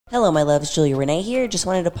Hello, my loves. Julia Renee here. Just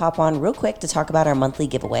wanted to pop on real quick to talk about our monthly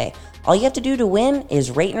giveaway. All you have to do to win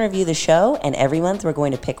is rate and review the show, and every month we're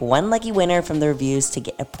going to pick one lucky winner from the reviews to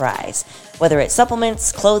get a prize. Whether it's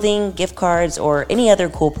supplements, clothing, gift cards, or any other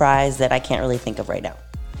cool prize that I can't really think of right now.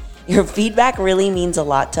 Your feedback really means a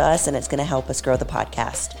lot to us, and it's going to help us grow the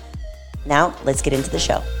podcast. Now, let's get into the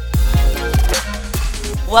show.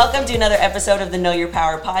 Welcome to another episode of the Know Your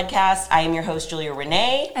Power podcast. I am your host, Julia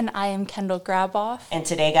Renee. And I am Kendall Graboff. And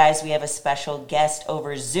today, guys, we have a special guest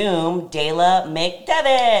over Zoom, Dala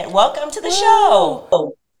McDevitt. Welcome to the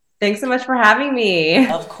show. Thanks so much for having me.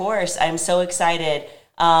 Of course. I'm so excited.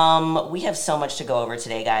 We have so much to go over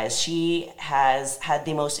today, guys. She has had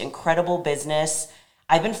the most incredible business.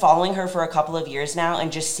 I've been following her for a couple of years now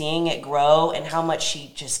and just seeing it grow and how much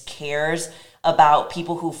she just cares about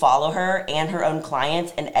people who follow her and her own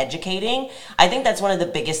clients and educating. I think that's one of the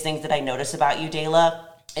biggest things that I notice about you, Dala,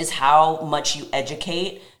 is how much you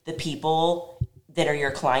educate the people that are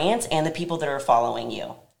your clients and the people that are following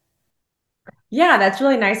you. Yeah, that's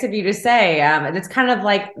really nice of you to say. It's kind of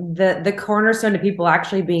like the cornerstone to people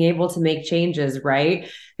actually being able to make changes, right?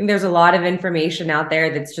 I think there's a lot of information out there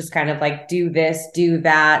that's just kind of like, do this, do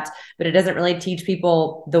that, but it doesn't really teach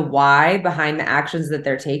people the why behind the actions that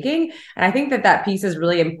they're taking. And I think that piece is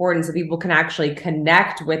really important so people can actually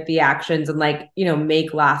connect with the actions and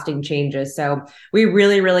make lasting changes. So we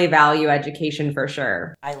really, really value education for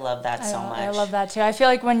sure. I love that so much. I love that too. I feel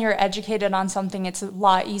like when you're educated on something, it's a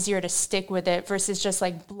lot easier to stick with it versus just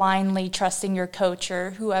like blindly trusting your coach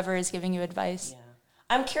or whoever is giving you advice. Yeah.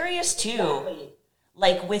 I'm curious too,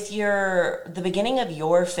 like with the beginning of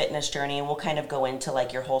your fitness journey, and we'll kind of go into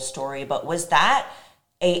like your whole story, but was that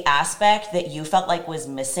a aspect that you felt like was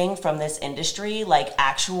missing from this industry, like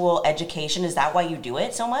actual education? Is that why you do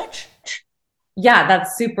it so much? Yeah,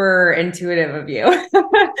 that's super intuitive of you.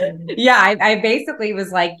 Yeah, I basically was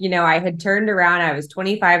like, I had turned around, I was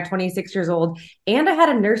 25, 26 years old, and I had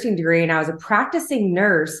a nursing degree and I was a practicing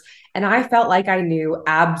nurse. And I felt like I knew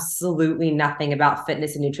absolutely nothing about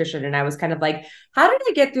fitness and nutrition. And I was kind of like, how did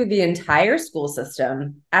I get through the entire school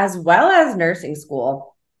system as well as nursing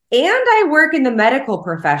school? And I work in the medical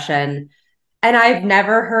profession. And I've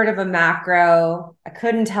never heard of a macro. I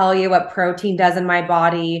couldn't tell you what protein does in my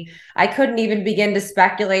body. I couldn't even begin to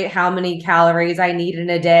speculate how many calories I need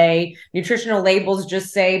in a day. Nutritional labels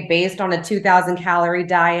just say based on a 2,000 calorie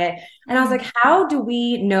diet. And I was like, how do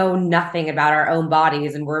we know nothing about our own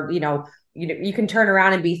bodies? And we're, you can turn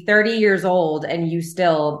around and be 30 years old and you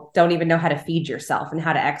still don't even know how to feed yourself and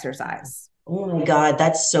how to exercise. Oh my God,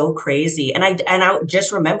 that's so crazy. And I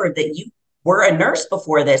just remembered that you were a nurse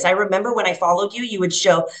before this. I remember when I followed you, you would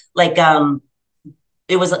show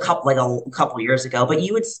it was a couple years ago, but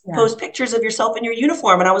you would post pictures of yourself in your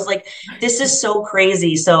uniform. And I was like, this is so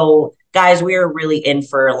crazy. So guys, we are really in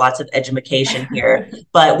for lots of education here,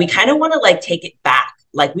 but we kind of want to take it back.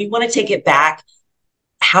 We want to take it back.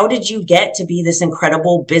 How did you get to be this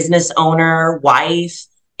incredible business owner, wife,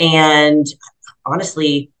 and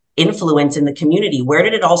honestly, influence in the community? Where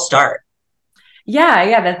did it all start?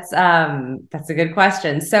 Yeah, that's a good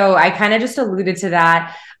question. So I kind of just alluded to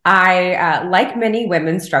that. I, like many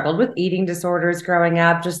women, struggled with eating disorders growing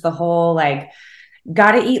up, just the whole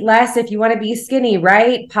got to eat less if you want to be skinny,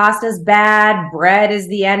 right? Pasta's bad. Bread is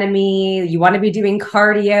the enemy. You want to be doing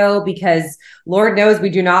cardio because Lord knows we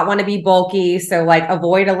do not want to be bulky. So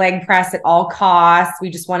avoid a leg press at all costs. We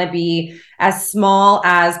just want to be as small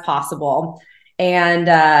as possible. And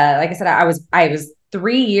like I said, I was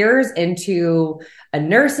 3 years into a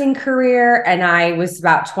nursing career and I was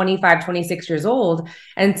about 25, 26 years old.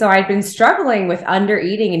 And so I'd been struggling with under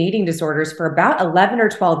eating and eating disorders for about 11 or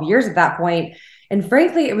 12 years at that point. And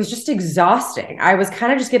frankly, it was just exhausting. I was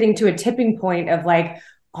kind of just getting to a tipping point of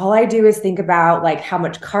all I do is think about how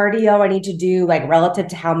much cardio I need to do, relative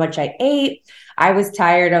to how much I ate. I was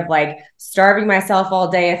tired of starving myself all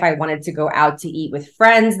day if I wanted to go out to eat with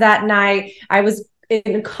friends that night. I was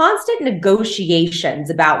in constant negotiations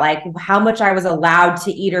about how much I was allowed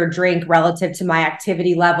to eat or drink relative to my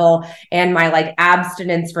activity level and my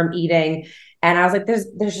abstinence from eating. And I was like,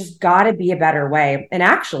 there's just got to be a better way. And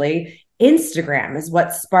actually, Instagram is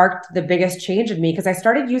what sparked the biggest change in me because I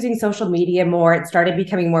started using social media more. It started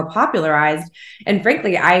becoming more popularized. And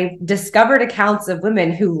frankly, I discovered accounts of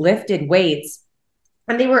women who lifted weights.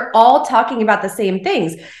 And they were all talking about the same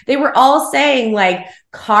things. They were all saying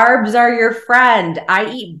carbs are your friend.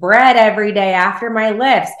 I eat bread every day after my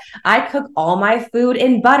lifts. I cook all my food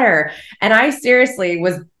in butter. And I seriously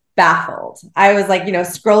was baffled. I was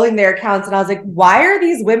scrolling their accounts and I was like, why are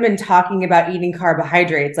these women talking about eating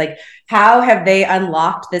carbohydrates? How have they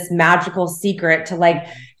unlocked this magical secret to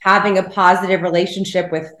having a positive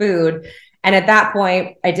relationship with food. And at that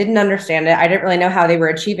point, I didn't understand it. I didn't really know how they were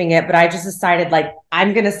achieving it, but I just decided like,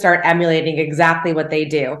 I'm going to start emulating exactly what they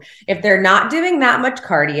do. If they're not doing that much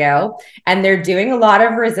cardio and they're doing a lot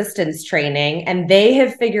of resistance training and they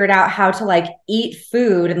have figured out how to like eat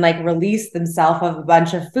food and like release themselves of a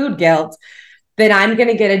bunch of food guilt, then I'm going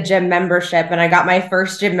to get a gym membership. And I got my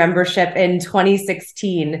first gym membership in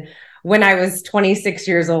 2016 when I was 26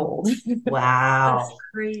 years old. Wow. That's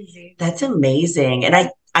crazy. That's amazing. And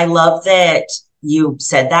I love that you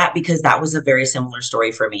said that because that was a very similar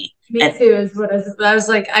story for me. Me too, is what I was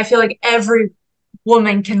like, I feel like every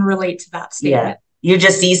woman can relate to that statement. Yeah. You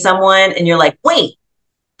just see someone and you're like, wait,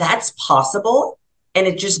 that's possible. And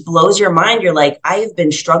it just blows your mind. You're like, I have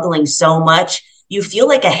been struggling so much. You feel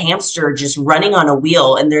like a hamster just running on a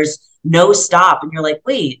wheel and there's no stop. And you're like,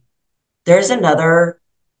 wait, there's another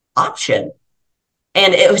option.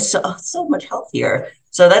 And it was so much healthier.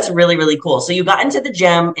 So that's really, really cool. So you got into the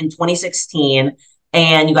gym in 2016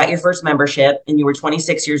 and you got your first membership and you were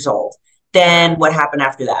 26 years old. Then what happened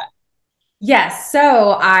after that? Yes.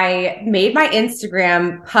 So I made my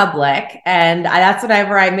Instagram public, and that's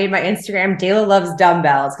whenever I made my Instagram, Dala loves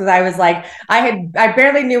dumbbells. Cause I was like, I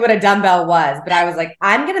barely knew what a dumbbell was, but I was like,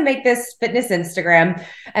 I'm going to make this fitness Instagram.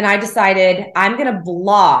 And I decided I'm going to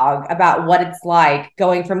blog about what it's like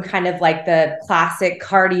going from kind of like the classic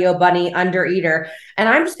cardio bunny under eater. And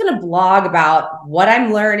I'm just going to blog about what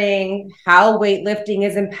I'm learning, how weightlifting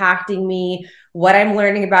is impacting me, what I'm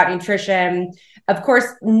learning about nutrition. Of course,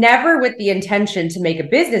 never with the intention to make a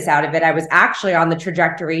business out of it. I was actually on the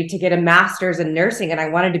trajectory to get a master's in nursing, and I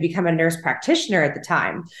wanted to become a nurse practitioner at the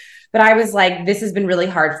time. But I was like, this has been really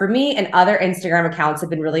hard for me, and other Instagram accounts have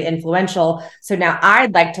been really influential. So now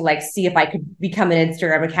I'd like to like see if I could become an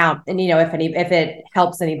Instagram account, and if it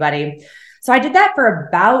helps anybody. So I did that for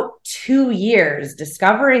about 2 years,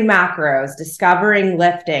 discovering macros, discovering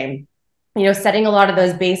lifting, setting a lot of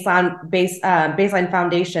those baseline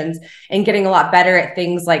foundations and getting a lot better at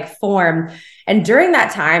things like form. And during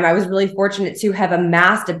that time, I was really fortunate to have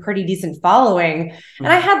amassed a pretty decent following. And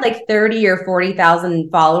I had like 30 or 40,000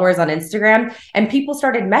 followers on Instagram. And people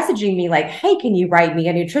started messaging me like, hey, can you write me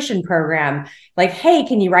a nutrition program? Like, hey,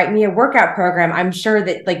 can you write me a workout program? I'm sure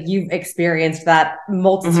that like you've experienced that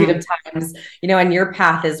multitude of times, in your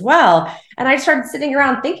path as well. And I started sitting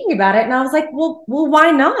around thinking about it. And I was like, well,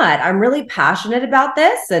 why not? I'm really passionate about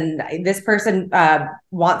this. And this person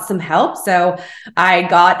wants some help. So I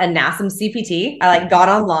got a NASM CPT. I got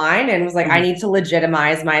online and was like, I need to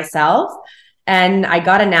legitimize myself. And I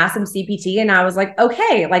got a NASM CPT and I was like,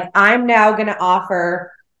 okay, like I'm now going to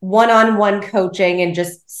offer one-on-one coaching and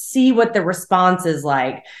just see what the response is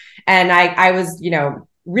like. And I was,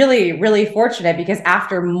 really, really fortunate because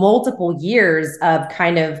after multiple years of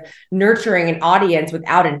kind of nurturing an audience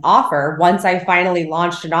without an offer, once I finally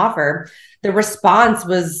launched an offer, the response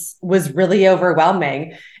was really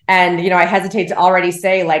overwhelming. And, I hesitate to already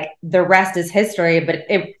say like the rest is history, but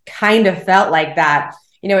it kind of felt like that.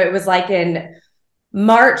 It was like in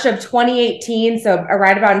March of 2018. So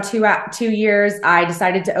right about in 2 years, I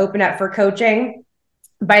decided to open up for coaching.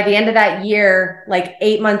 By the end of that year, like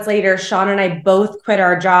 8 months later, Sean and I both quit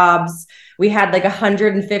our jobs. We had like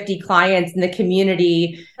 150 clients in the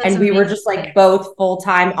community. That's amazing. We were just like both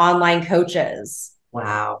full-time online coaches.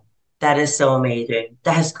 Wow. That is so amazing.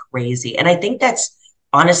 That is crazy. And I think that's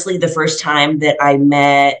honestly the first time that I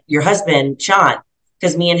met your husband, Sean,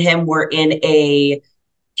 because me and him were in a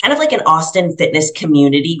kind of like an Austin fitness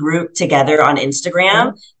community group together on Instagram.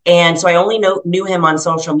 Mm-hmm. And so I only knew him on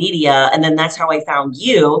social media. And then that's how I found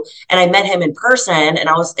you. And I met him in person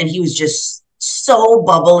and he was just so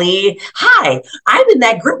bubbly. Hi, I'm in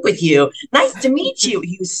that group with you. Nice to meet you.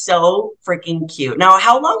 He was so freaking cute. Now,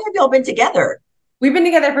 how long have y'all been together? We've been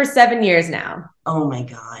together for 7 years now. Oh my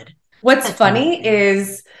God. What's funny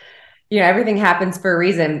is, everything happens for a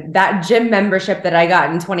reason. That gym membership that I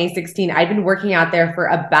got in 2016, I'd been working out there for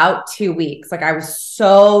about 2 weeks. Like I was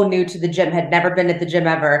so new to the gym, had never been at the gym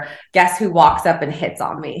ever. Guess who walks up and hits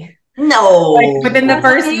on me? No. Like within the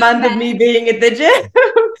first month of me being at the gym.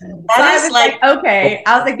 I was like, okay.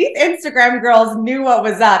 I was like, these Instagram girls knew what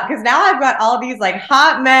was up because now I've got all these like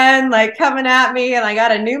hot men like coming at me and I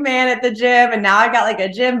got a new man at the gym and now I got like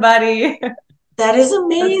a gym buddy. That is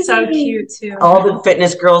amazing. That's so cute too. All the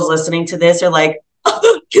fitness girls listening to this are like,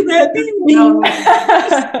 oh, can that be me? No.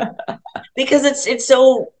 Because it's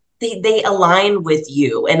so they align with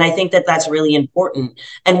you. And I think that that's really important.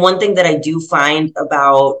 And one thing that I do find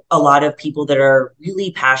about a lot of people that are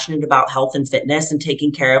really passionate about health and fitness and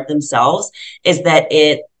taking care of themselves is that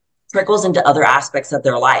it trickles into other aspects of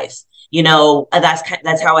their life.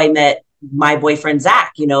 That's how I met my boyfriend,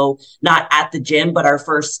 Zach, not at the gym, but our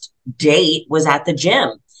first date was at the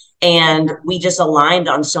gym. And we just aligned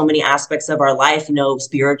on so many aspects of our life,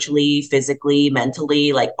 spiritually, physically,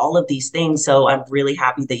 mentally, like all of these things. So I'm really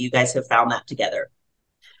happy that you guys have found that together.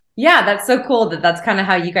 Yeah, that's so cool that that's kind of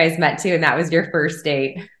how you guys met too. And that was your first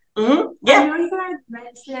date. Mm-hmm. Yeah. I know you guys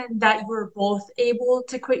mentioned that you were both able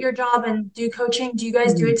to quit your job and do coaching. Do you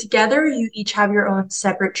guys do it together, or you each have your own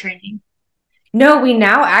separate training? No, we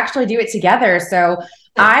now actually do it together. So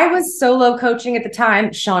I was solo coaching at the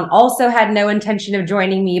time. Sean also had no intention of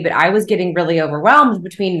joining me, but I was getting really overwhelmed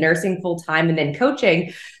between nursing full time and then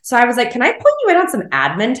coaching. So I was like, can I put you in on some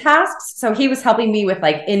admin tasks? So he was helping me with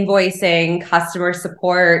like invoicing, customer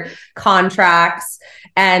support, contracts.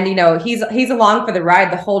 And, he's along for the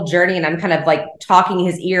ride the whole journey. And I'm kind of like talking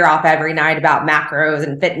his ear off every night about macros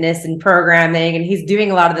and fitness and programming. And he's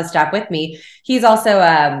doing a lot of this stuff with me. He's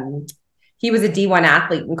also, he was a D1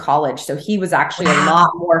 athlete in college. So he was actually a lot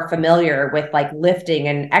more familiar with like lifting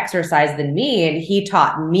and exercise than me. And he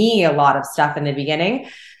taught me a lot of stuff in the beginning.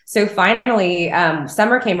 So finally,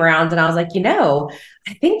 summer came around and I was like,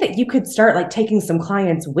 I think that you could start like taking some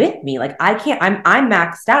clients with me. Like I'm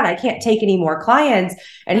maxed out. I can't take any more clients.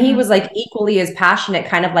 And he was like equally as passionate,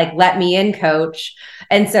 kind of like, let me in, coach.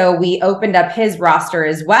 And so we opened up his roster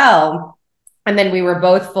as well. And then we were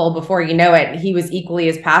both full before you know it. He was equally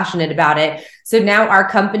as passionate about it. So now our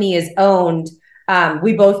company is owned.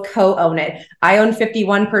 We both co-own it. I own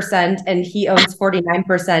 51% and he owns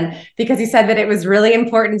 49% because he said that it was really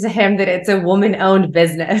important to him that it's a woman-owned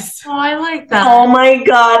business. Oh, I like that. Oh my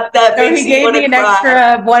God. That So makes he gave me an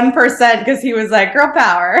extra 1% because he was like, girl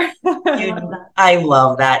power. I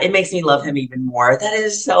love that. It makes me love him even more. That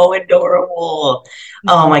is so adorable.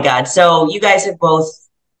 Oh my God. So you guys have both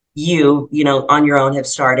on your own have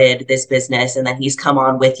started this business, and then he's come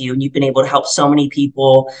on with you, and you've been able to help so many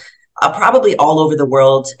people, probably all over the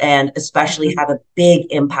world, and especially have a big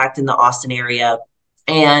impact in the Austin area.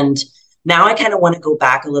 And now I kind of want to go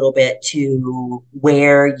back a little bit to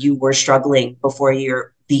where you were struggling before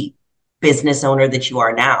you're the business owner that you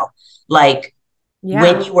are now. Like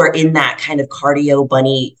when you were in that kind of cardio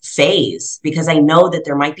bunny phase, because I know that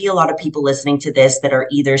there might be a lot of people listening to this that are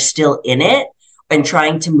either still in it and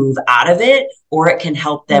trying to move out of it, or it can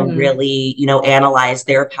help them really, analyze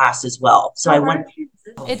their past as well. So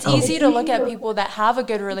it's easy to look at people that have a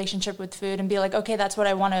good relationship with food and be like, okay, that's what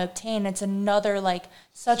I want to obtain. It's another, like,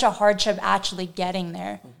 such a hardship actually getting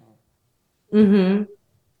there. Mm-hmm.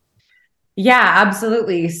 Yeah,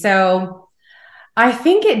 absolutely. So I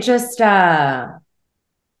think it just, I'm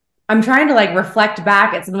trying to like reflect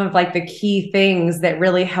back at some of like the key things that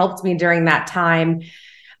really helped me during that time.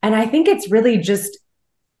 And I think it's really just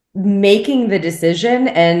making the decision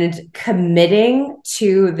and committing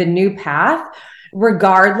to the new path,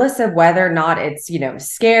 regardless of whether or not it's,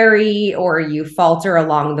 scary or you falter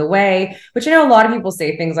along the way, which I know a lot of people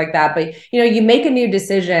say things like that, but, you make a new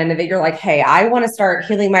decision that you're like, hey, I want to start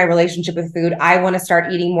healing my relationship with food. I want to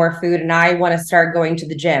start eating more food and I want to start going to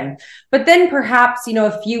the gym. But then perhaps,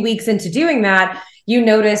 a few weeks into doing that, you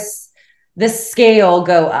notice the scale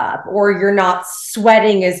go up, or you're not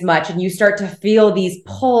sweating as much and you start to feel these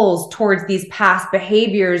pulls towards these past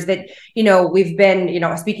behaviors that, we've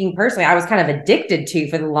been, speaking personally, I was kind of addicted to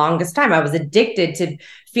for the longest time. I was addicted to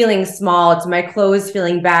feeling small, to my clothes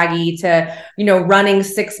feeling baggy, to, running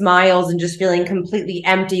 6 miles and just feeling completely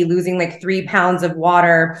empty, losing like 3 pounds of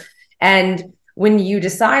water. And when you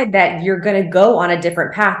decide that you're going to go on a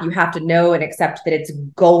different path, you have to know and accept that it's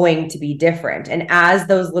going to be different. And as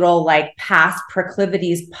those little like past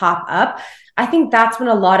proclivities pop up, I think that's when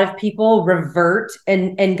a lot of people revert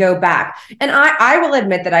and go back. And I will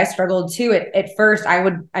admit that I struggled too. At first,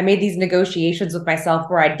 I made these negotiations with myself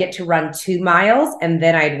where I'd get to run 2 miles and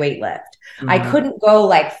then I'd weight lift. I couldn't go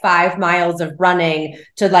like 5 miles of running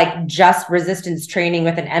to like just resistance training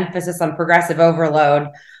with an emphasis on progressive overload.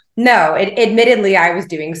 No, admittedly, I was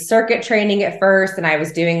doing circuit training at first, and I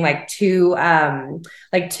was doing like 2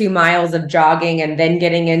 miles of jogging and then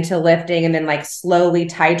getting into lifting, and then like slowly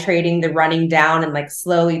titrating the running down and like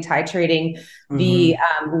slowly titrating the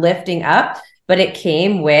lifting up. But it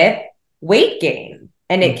came with weight gain,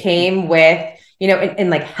 and it came with, and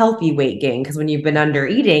like healthy weight gain, because when you've been under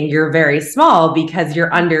eating, you're very small because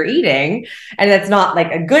you're under eating, and that's not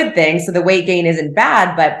like a good thing. So the weight gain isn't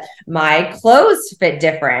bad, but my clothes fit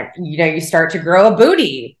different. You start to grow a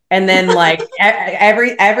booty, and then like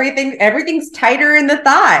everything's tighter in the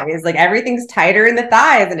thighs. Like everything's tighter in the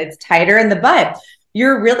thighs, and it's tighter in the butt.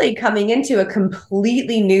 You're really coming into a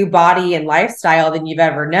completely new body and lifestyle than you've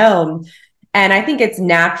ever known. And I think it's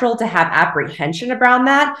natural to have apprehension around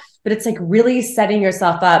that, but it's like really setting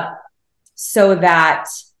yourself up so that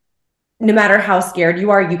no matter how scared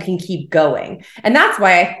you are, you can keep going. And that's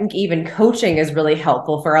why I think even coaching is really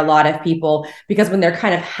helpful for a lot of people, because when they're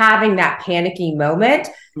kind of having that panicky moment,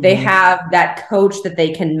 they have that coach that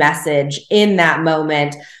they can message in that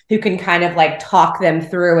moment who can kind of like talk them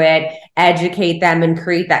through it, educate them, and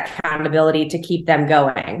create that accountability to keep them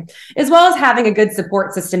going, as well as having a good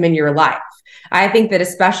support system in your life. I think that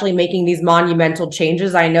especially making these monumental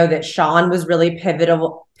changes, I know that Sean was really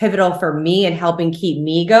pivotal for me in helping keep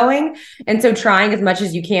me going. And so trying as much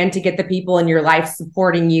as you can to get the people in your life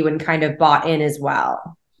supporting you and kind of bought in as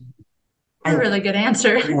well. A really good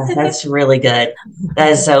answer. Yeah, that's really good.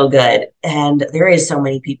 That is so good. And there is so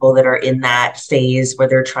many people that are in that phase where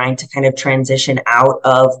they're trying to kind of transition out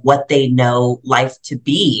of what they know life to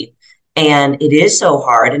be. And it is so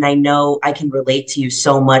hard. And I know I can relate to you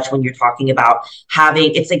so much when you're talking about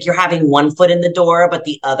having, it's like you're having one foot in the door, but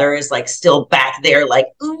the other is like still back there, like,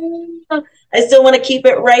 I still want to keep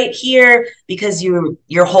it right here, because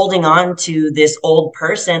you're holding on to this old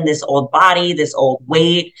person, this old body, this old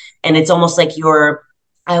weight. And it's almost like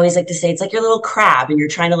I always like to say, it's like your little crab and you're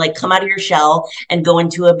trying to like come out of your shell and go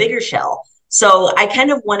into a bigger shell. So I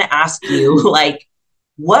kind of want to ask you, like,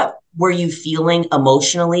 what were you feeling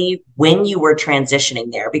emotionally when you were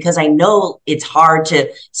transitioning there? Because I know it's hard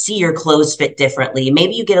to see your clothes fit differently.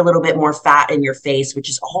 Maybe you get a little bit more fat in your face, which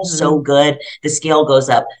is all so good. The scale goes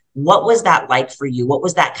up. What was that like for you? What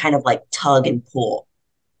was that kind of like tug and pull?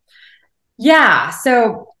 Yeah.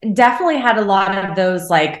 So definitely had a lot of those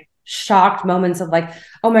like shocked moments of like,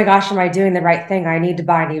 oh my gosh, am I doing the right thing? I need to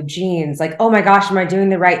buy new jeans. Like, oh my gosh, am I doing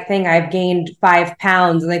the right thing? I've gained 5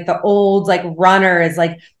 pounds. And like the old like runner is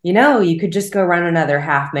like, you could just go run another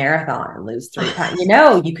half marathon and lose 3 pounds.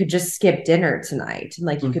 You could just skip dinner tonight. And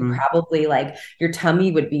like, you could probably like, your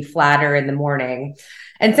tummy would be flatter in the morning.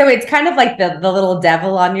 And so it's kind of like the little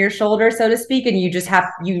devil on your shoulder, so to speak. And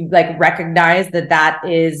you like recognize that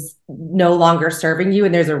is no longer serving you.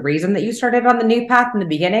 And there's a reason that you started on the new path in the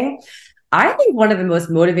beginning. I think one of the most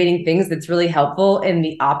motivating things that's really helpful in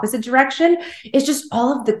the opposite direction is just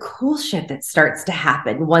all of the cool shit that starts to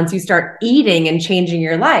happen once you start eating and changing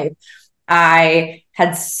your life. I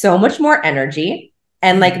had so much more energy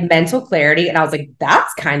and like mental clarity. And I was like,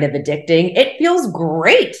 that's kind of addicting. It feels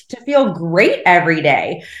great to feel great every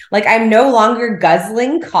day. Like I'm no longer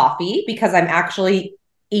guzzling coffee because I'm actually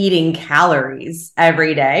eating calories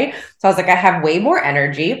every day. So I was like, I have way more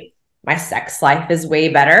energy. My sex life is way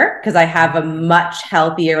better because I have a much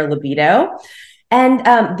healthier libido. And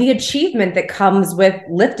the achievement that comes with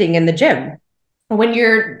lifting in the gym. When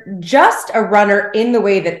you're just a runner in the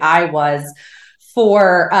way that I was,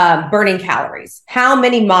 for burning calories. How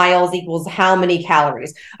many miles equals how many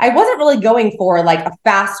calories? I wasn't really going for like a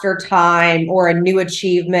faster time or a new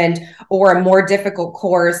achievement or a more difficult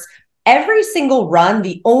course. Every single run,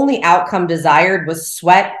 the only outcome desired was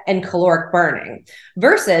sweat and caloric burning.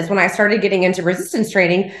 Versus when I started getting into resistance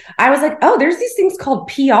training, I was like, oh, there's these things called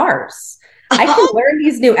PRs. I can learn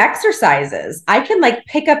these new exercises. I can like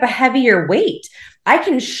pick up a heavier weight. I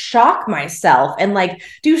can shock myself and like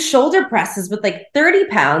do shoulder presses with like 30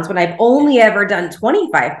 pounds when I've only ever done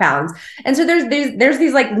 25 pounds. And so there's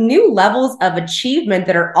these like new levels of achievement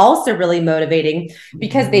that are also really motivating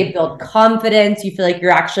because they build confidence. You feel like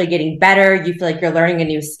you're actually getting better. You feel like you're learning a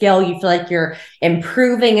new skill. You feel like you're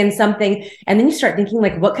improving in something. And then you start thinking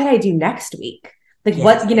like, what could I do next week? Like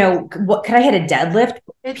what could I hit a deadlift?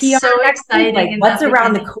 It's PR so exciting. Like what's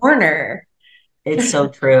around the corner? It's so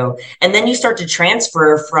true. And then you start to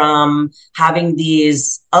transfer from having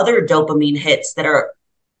these other dopamine hits that are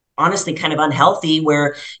honestly kind of unhealthy,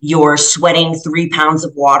 where you're sweating 3 pounds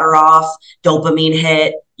of water off, dopamine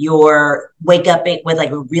hit, you're wake up with like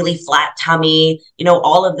a really flat tummy,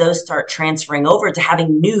 all of those start transferring over to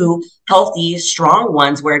having new, healthy, strong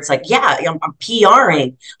ones where it's like, yeah, I'm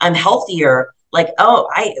PRing, I'm healthier. Like, oh,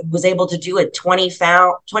 I was able to do a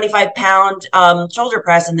 25 pound shoulder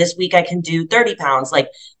press. And this week I can do 30 pounds. Like,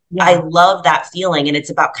 I love that feeling. And it's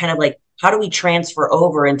about kind of like, how do we transfer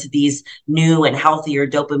over into these new and healthier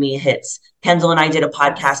dopamine hits? Kendall and I did a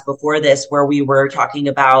podcast before this where we were talking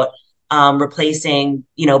about replacing,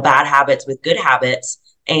 bad habits with good habits,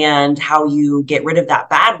 and how you get rid of that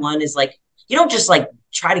bad one is like, you don't just like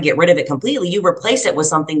try to get rid of it completely. You replace it with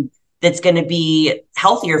something that's going to be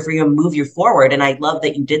healthier for you and move you forward. And I love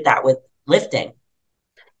that you did that with lifting.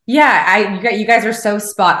 Yeah, you guys are so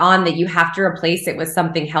spot on that you have to replace it with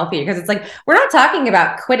something healthier, because it's like, we're not talking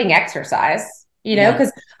about quitting exercise.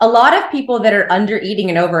 Because a lot of people that are under eating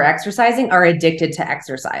and over exercising are addicted to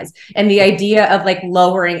exercise. And the idea of like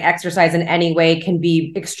lowering exercise in any way can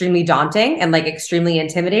be extremely daunting and like extremely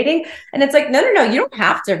intimidating. And it's like, no, you don't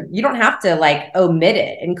have to like omit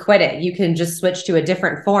it and quit it. You can just switch to a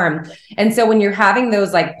different form. And so when you're having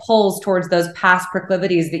those like pulls towards those past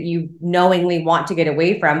proclivities that you knowingly want to get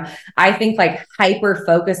away from, I think like hyper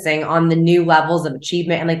focusing on the new levels of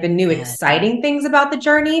achievement and like the new exciting things about the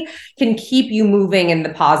journey can keep you moving in the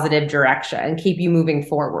positive direction and keep you moving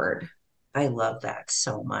forward. I love that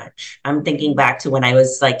so much. I'm thinking back to when I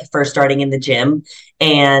was like first starting in the gym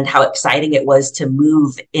and how exciting it was to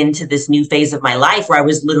move into this new phase of my life where I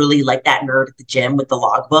was literally like that nerd at the gym with the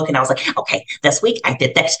logbook. And I was like, okay, this week I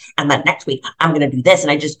did this. And then next week I'm going to do this.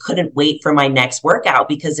 And I just couldn't wait for my next workout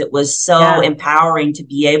because it was so empowering to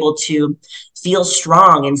be able to feel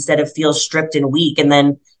strong instead of feel stripped and weak. And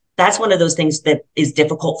then that's one of those things that is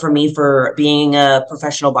difficult for me for being a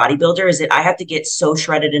professional bodybuilder is that I have to get so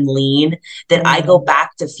shredded and lean that I go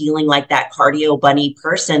back to feeling like that cardio bunny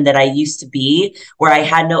person that I used to be, where I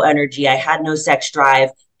had no energy, I had no sex drive,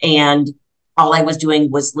 and all I was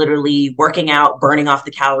doing was literally working out, burning off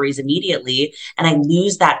the calories immediately. And I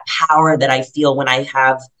lose that power that I feel when I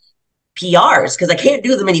have PRs because I can't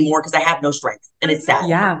do them anymore because I have no strength. And it's sad.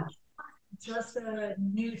 Yeah. Just a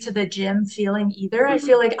new to the gym feeling either. I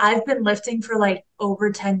feel like I've been lifting for like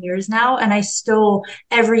over 10 years now, and I still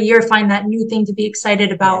every year find that new thing to be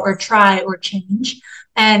excited about or try or change.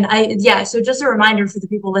 And so just a reminder for the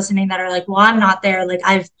people listening that are like, well, I'm not there. Like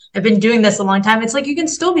I've been doing this a long time. It's like you can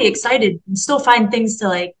still be excited and still find things to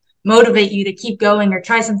like motivate you to keep going or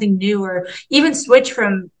try something new or even switch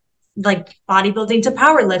from like bodybuilding to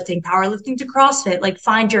powerlifting to CrossFit. Like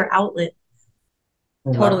find your outlet.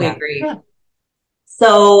 Totally agree. Yeah.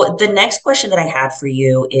 So the next question that I had for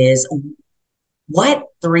you is, what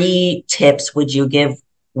 3 tips would you give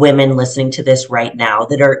women listening to this right now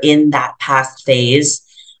that are in that past phase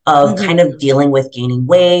of kind of dealing with gaining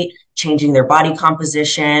weight, changing their body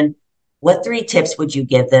composition? What 3 tips would you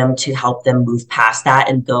give them to help them move past that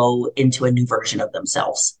and go into a new version of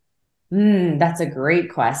themselves? That's a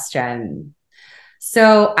great question.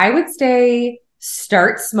 So I would say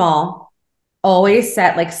start small. Always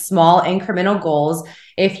set like small incremental goals.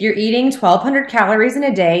 If you're eating 1,200 calories in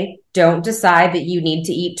a day, don't decide that you need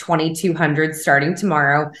to eat 2,200 starting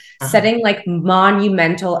tomorrow. Setting like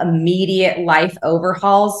monumental, immediate life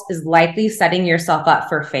overhauls is likely setting yourself up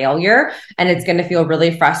for failure. And it's going to feel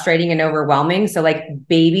really frustrating and overwhelming. So like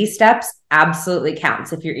baby steps absolutely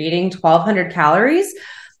counts. If you're eating 1,200 calories,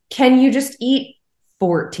 can you just eat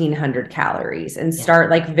 1,400 calories and start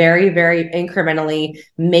like very, very incrementally,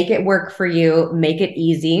 make it work for you, make it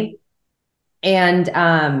easy,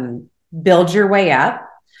 and build your way up.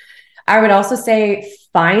 I would also say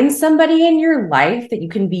find somebody in your life that you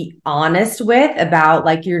can be honest with about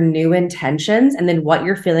like your new intentions and then what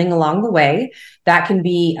you're feeling along the way. That can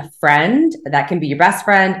be a friend, that can be your best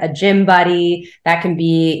friend, a gym buddy, that can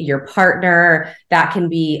be your partner, that can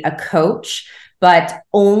be a coach. But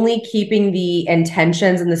only keeping the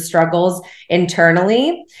intentions and the struggles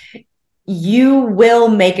internally, you will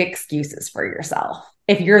make excuses for yourself.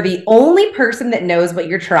 If you're the only person that knows what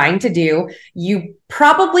you're trying to do, you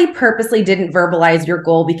probably purposely didn't verbalize your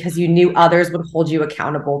goal because you knew others would hold you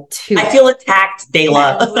accountable to I feel attacked,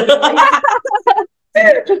 Dala.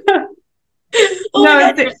 You're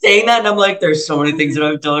saying that, and I'm like, there's so many things that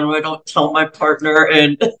I've done where I don't tell my partner,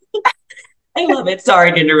 and I love it.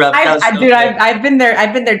 Sorry to interrupt. I've been there.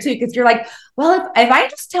 I've been there too. Because you're like, well, if I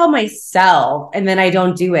just tell myself and then I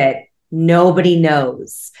don't do it, nobody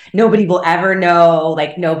knows. Nobody will ever know.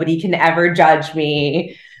 Like nobody can ever judge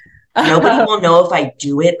me. Nobody will know if I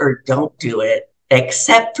do it or don't do it,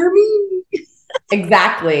 except for me.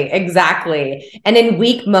 Exactly. And in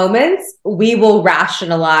weak moments, we will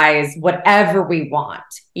rationalize whatever we want.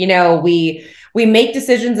 We make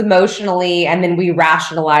decisions emotionally and then we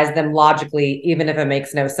rationalize them logically, even if it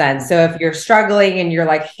makes no sense. So if you're struggling and you're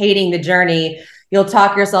like hating the journey, you'll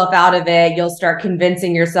talk yourself out of it. You'll start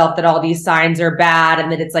convincing yourself that all these signs are bad and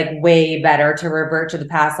that it's like way better to revert to the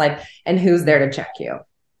past life. And who's there to check you?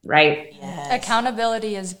 Right? Yes.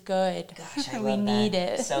 Accountability is good. Gosh, we need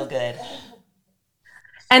it. So good.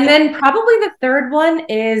 And then probably the third one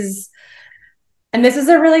is, and this is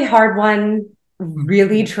a really hard one,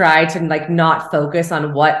 really try to like not focus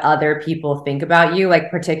on what other people think about you, like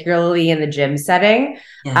particularly in the gym setting.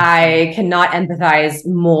 Yeah. I cannot empathize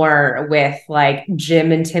more with like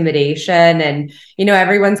gym intimidation and,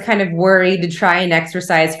 everyone's kind of worried to try and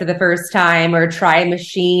exercise for the first time or try a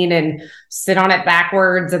machine and sit on it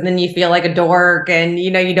backwards. And then you feel like a dork and,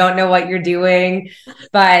 you don't know what you're doing,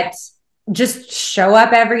 but just show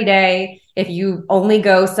up every day. If you only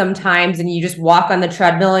go sometimes and you just walk on the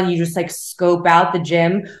treadmill and you just like scope out the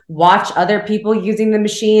gym, watch other people using the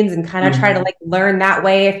machines and kind of try to like learn that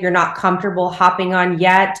way. If you're not comfortable hopping on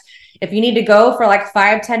yet, if you need to go for like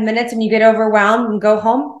 5-10 minutes and you get overwhelmed and go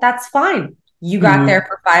home, that's fine. You got there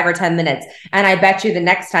for 5 or 10 minutes. And I bet you the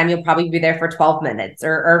next time you'll probably be there for 12 minutes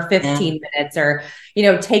or 15 minutes, or, you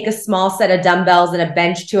know, take a small set of dumbbells and a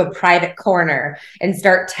bench to a private corner and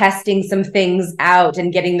start testing some things out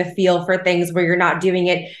and getting the feel for things where you're not doing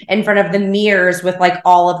it in front of the mirrors with like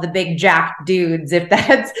all of the big jacked dudes, if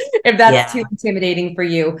that's too intimidating for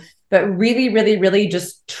you. But really, really, really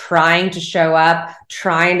just trying to show up,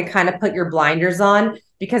 trying to kind of put your blinders on.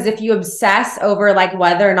 Because if you obsess over like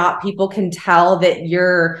whether or not people can tell that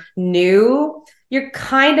you're new, you're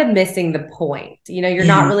kind of missing the point. You know, you're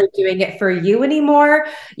not really doing it for you anymore.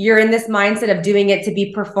 You're in this mindset of doing it to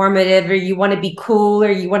be performative, or you want to be cool,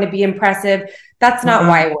 or you want to be impressive. That's not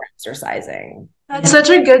why we're exercising. That's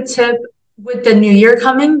such a good tip with the new year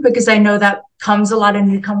coming, because I know that comes a lot of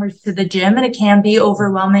newcomers to the gym and it can be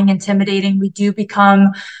overwhelming, intimidating. We do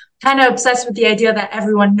become kind of obsessed with the idea that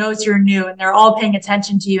everyone knows you're new and they're all paying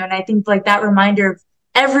attention to you. And I think like that reminder of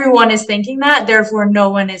everyone is thinking that, therefore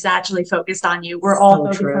no one is actually focused on you. We're all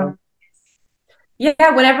focused on.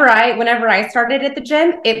 Yeah, whenever I started at the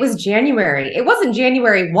gym, it was January. It wasn't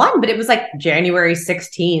January 1, but it was like January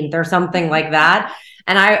 16th or something like that.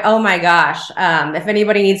 And oh my gosh, if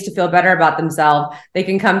anybody needs to feel better about themselves, they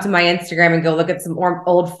can come to my Instagram and go look at some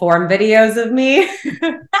old form videos of me.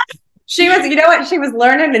 She was, you know what, she was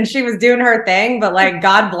learning and she was doing her thing, but like,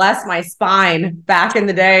 God bless my spine back in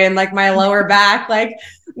the day and like my lower back. Like,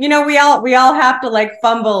 you know, we all have to like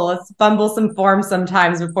fumble some form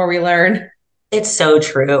sometimes before we learn. It's so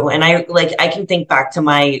true. And I can think back to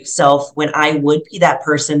myself when I would be that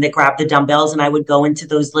person that grabbed the dumbbells and I would go into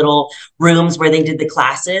those little rooms where they did the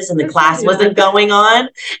classes and the class wasn't going on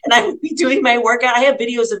and I would be doing my workout. I have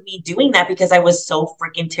videos of me doing that because I was so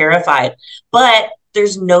freaking terrified. But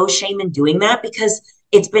there's no shame in doing that because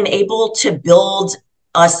it's been able to build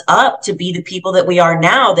us up to be the people that we are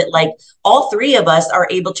now, that like all three of us are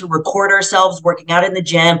able to record ourselves working out in the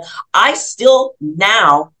gym. I still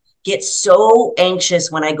now get so anxious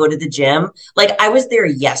when I go to the gym. Like I was there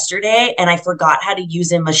yesterday and I forgot how to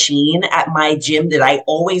use a machine at my gym that I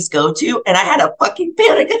always go to. And I had a fucking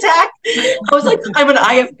panic attack. I was like, I'm an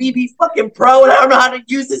IFBB fucking pro and I don't know how to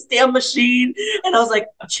use this damn machine. And I was like,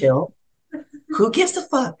 chill. Who gives a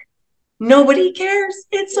fuck? Nobody cares.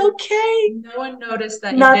 It's okay. No one noticed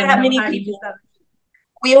that. Not that many people.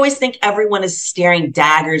 We always think everyone is staring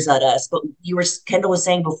daggers at us, but Kendall was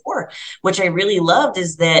saying before, which I really loved,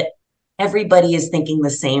 is that everybody is thinking the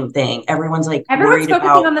same thing. Everyone's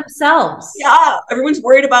focusing on themselves. Yeah. Everyone's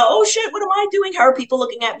worried about, oh shit, what am I doing? How are people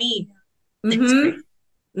looking at me?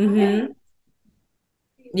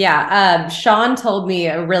 Yeah. Sean told me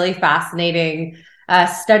a really fascinating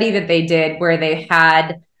study that they did where they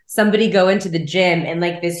had somebody go into the gym in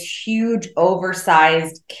like this huge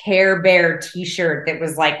oversized Care Bear t-shirt that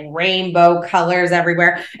was like rainbow colors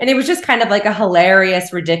everywhere. And it was just kind of like a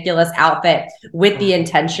hilarious, ridiculous outfit with the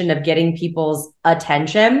intention of getting people's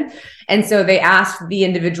attention. And so they asked the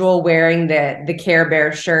individual wearing the Care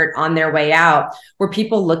Bear shirt on their way out, were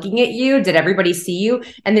people looking at you? Did everybody see you?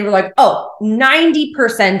 And they were like, oh,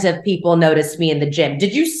 90% of people noticed me in the gym.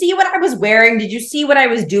 Did you see what I was wearing? Did you see what I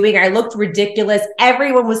was doing? I looked ridiculous.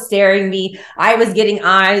 Everyone was staring at me. I was getting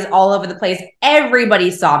eyes all over the place.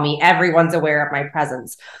 Everybody saw me. Everyone's aware of my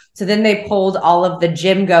presence. So then they polled all of the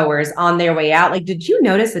gym goers on their way out. Like, did you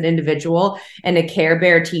notice an individual in a Care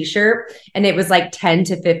Bear t-shirt? And it was like 10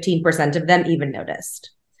 to 15% of them even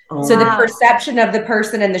noticed. Oh, so the perception of the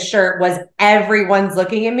person in the shirt was everyone's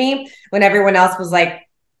looking at me, when everyone else was like,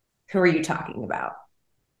 who are you talking about?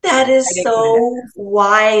 That is so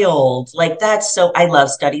wild. Like that's so, I love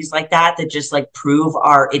studies like that just like prove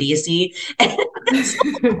our idiocy.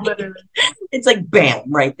 It's like,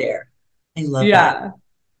 bam, right there. I love that.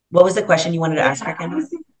 What was the question you wanted to ask her, Kendall?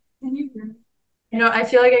 I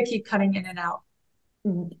feel like I keep cutting in and out.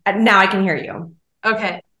 Now I can hear you.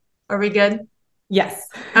 Okay. Are we good? Yes.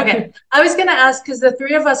 Okay. I was going to ask, because the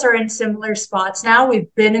three of us are in similar spots now.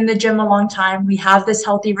 We've been in the gym a long time. We have this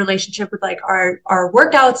healthy relationship with like our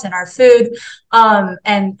workouts and our food.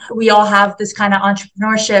 And we all have this kind of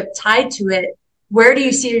entrepreneurship tied to it. Where do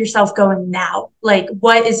you see yourself going now? Like,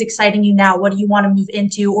 what is exciting you now? What do you want to move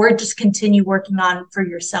into or just continue working on for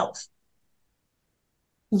yourself?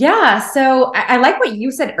 Yeah. So I like what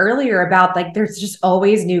you said earlier about like, there's just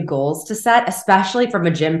always new goals to set, especially from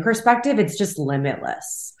a gym perspective. It's just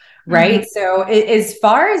limitless, right? So as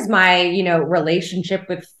far as my, relationship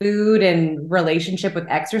with food and relationship with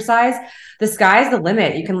exercise, the sky's the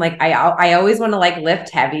limit. You can I always want to lift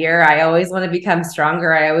heavier. I always want to become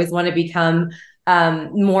stronger. I always want to become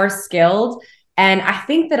more skilled. And I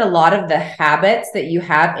think that a lot of the habits that you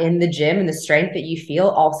have in the gym and the strength that you feel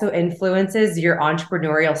also influences your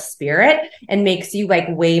entrepreneurial spirit and makes you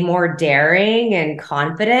way more daring and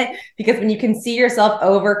confident, because when you can see yourself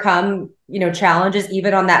overcome, challenges,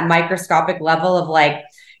 even on that microscopic level of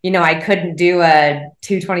I couldn't do a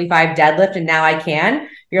 225 deadlift and now I can.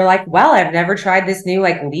 You're like, well, I've never tried this new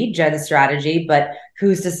lead gen strategy, but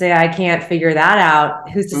who's to say I can't figure that out?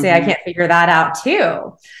 Who's to say I can't figure that out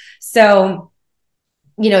too? So,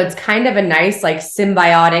 it's kind of a nice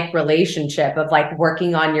symbiotic relationship of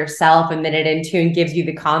working on yourself a minute into, and gives you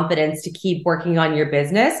the confidence to keep working on your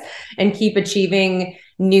business and keep achieving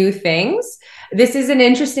new things. This is an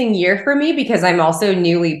interesting year for me because I'm also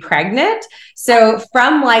newly pregnant. So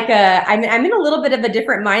from I'm in a little bit of a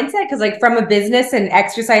different mindset, because from a business and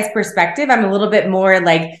exercise perspective, I'm a little bit more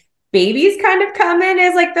babies kind of come in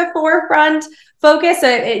as the forefront focus.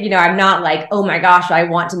 I'm not oh my gosh, I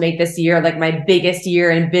want to make this year my biggest year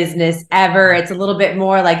in business ever. It's a little bit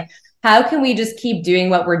more how can we just keep doing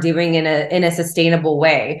what we're doing in a sustainable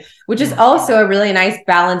way, which is also a really nice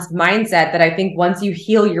balanced mindset that I think once you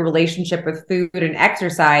heal your relationship with food and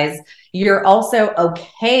exercise, you're also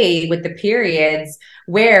okay with the periods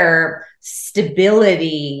where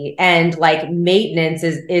stability and maintenance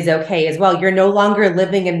is okay as well. You're no longer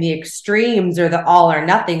living in the extremes or the all or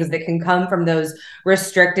nothings that can come from those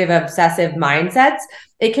restrictive, obsessive mindsets.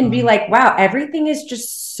 It can be wow, everything is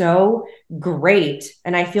just so great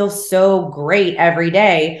and I feel so great every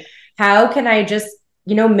day. How can I just,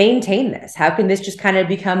 maintain this? How can this just kind of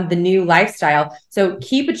become the new lifestyle? So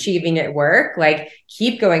keep achieving at work,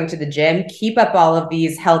 keep going to the gym, keep up all of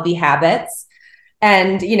these healthy habits.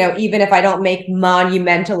 And, even if I don't make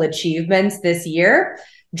monumental achievements this year,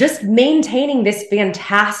 just maintaining this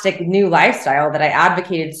fantastic new lifestyle that I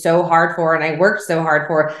advocated so hard for and I worked so hard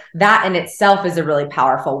for, that in itself is a really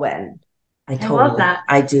powerful win. I love that.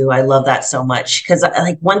 I do. I love that so much, because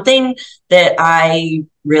one thing that I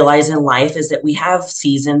realize in life is that we have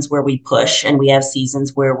seasons where we push and we have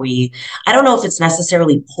seasons where I don't know if it's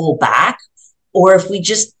necessarily pull back or if we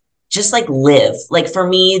just live. For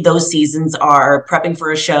me, those seasons are prepping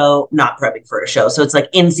for a show, not prepping for a show. So it's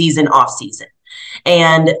in season, off season.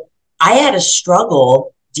 And I had a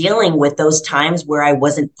struggle dealing with those times where I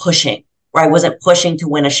wasn't pushing to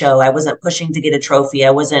win a show. I wasn't pushing to get a trophy.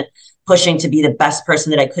 I wasn't pushing to be the best person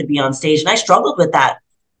that I could be on stage. And I struggled with that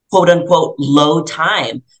quote unquote low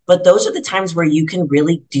time. But those are the times where you can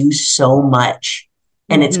really do so much.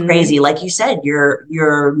 And it's crazy. Like you said,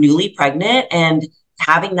 you're newly pregnant and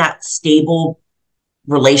having that stable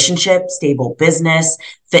relationship, stable business,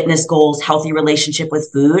 fitness goals, healthy relationship with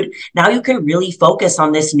food. Now you can really focus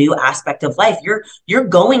on this new aspect of life. You're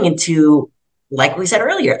going into, like we said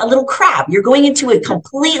earlier, a little crab. You're going into a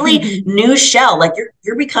completely new shell.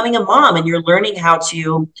 You're becoming a mom and you're learning how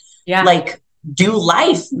to do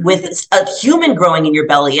life with a human growing in your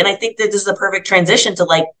belly. And I think that this is a perfect transition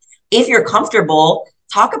to if you're comfortable,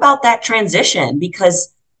 talk about that transition,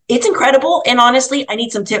 because it's incredible. And honestly, I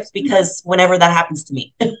need some tips because whenever that happens to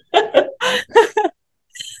me.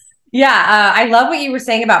 Yeah. I love what you were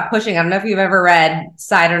saying about pushing. I don't know if you've ever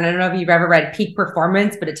read Peak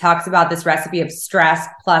Performance, but it talks about this recipe of stress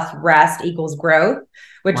plus rest equals growth,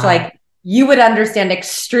 which you would understand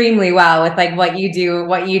extremely well with what you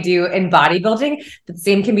do in bodybuilding. The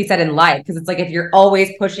same can be said in life, because it's if you're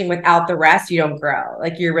always pushing without the rest, you don't grow.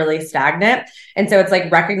 You're really stagnant. And so it's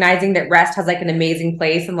recognizing that rest has an amazing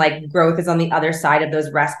place, and growth is on the other side of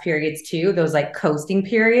those rest periods too, those coasting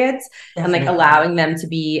periods. Definitely. And allowing them to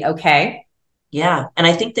be okay. Yeah. And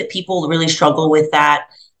I think that people really struggle with that,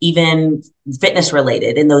 even fitness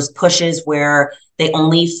related, in those pushes where they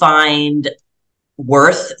only find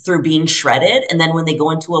worth through being shredded. And then when they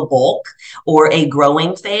go into a bulk or a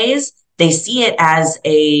growing phase, they see it as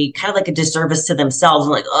a kind of a disservice to themselves.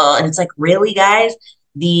 And it's really, guys,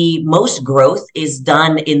 the most growth is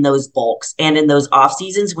done in those bulks and in those off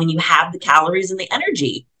seasons when you have the calories and the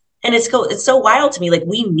energy. And it's so wild to me.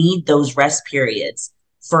 We need those rest periods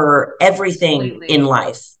for everything in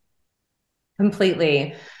life.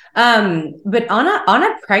 Completely. But on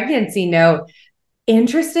a pregnancy note,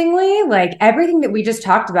 interestingly, everything that we just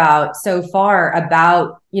talked about so far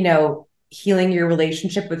about, healing your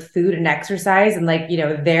relationship with food and exercise and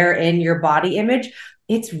they're in your body image,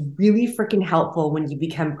 it's really freaking helpful when you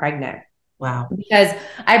become pregnant. Wow. Because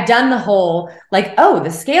I've done the whole oh,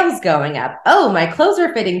 the scale's going up. Oh, my clothes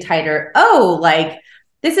are fitting tighter. Oh,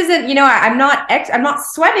 this isn't, I'm not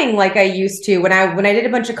sweating like I used to when I did a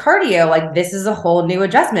bunch of cardio. Like, this is a whole new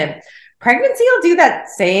adjustment. Pregnancy will do that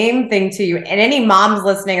same thing to you. And any moms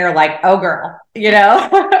listening are like, oh girl,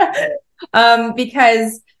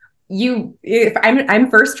 because if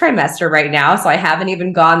I'm first trimester right now, so I haven't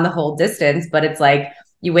even gone the whole distance, but it's like,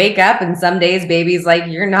 you wake up and some days baby's like,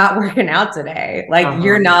 you're not working out today. Like,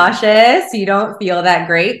 you're nauseous. You don't feel that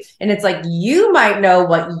great. And it's like, you might know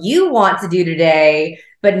what you want to do today,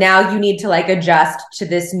 but now you need to like adjust to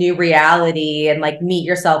this new reality and like meet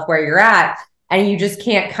yourself where you're at. And you just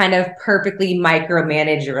can't kind of perfectly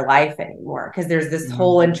micromanage your life anymore, because there's this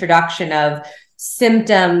whole introduction of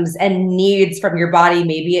symptoms and needs from your body.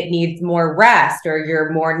 Maybe it needs more rest, or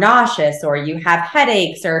you're more nauseous, or you have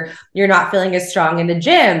headaches, or you're not feeling as strong in the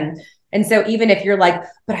gym. And so even if you're like,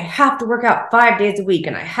 but I have to work out 5 days a week,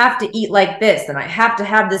 and I have to eat like this, and I have to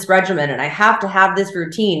have this regimen, and I have to have this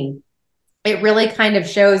routine, it really kind of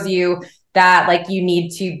shows you that like you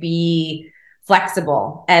need to be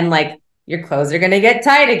flexible, and like your clothes are going to get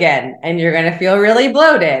tight again, and you're going to feel really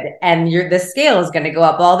bloated, and the scale is going to go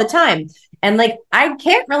up all the time. And like, I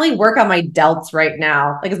can't really work on my delts right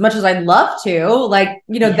now, like as much as I'd love to, like,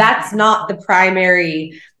 that's not the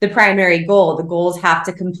primary goal. The goals have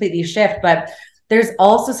to completely shift. But there's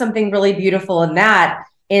also something really beautiful in that,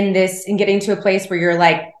 in getting to a place where you're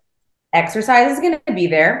like, exercise is going to be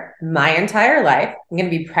there my entire life. I'm going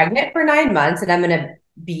to be pregnant for 9 months, and I'm going to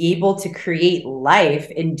be able to create life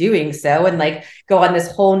in doing so, and like go on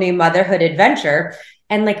this whole new motherhood adventure.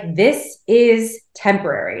 And like, this is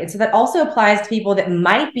temporary. And so that also applies to people that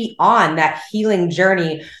might be on that healing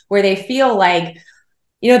journey where they feel like,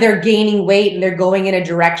 they're gaining weight and they're going in a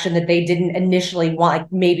direction that they didn't initially want.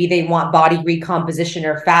 Like, maybe they want body recomposition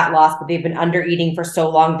or fat loss, but they've been under eating for so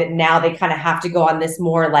long that now they kind of have to go on this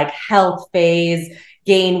more like health phase,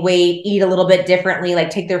 gain weight, eat a little bit differently, like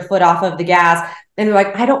take their foot off of the gas. And they're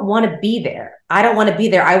like, I don't want to be there. I don't want to be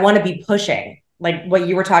there. I want to be pushing. Like what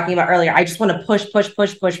you were talking about earlier. I just want to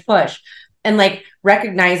push. And like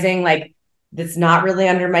recognizing like, that's not really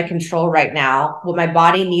under my control right now. What my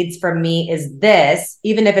body needs from me is this,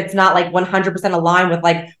 even if it's not like 100% aligned with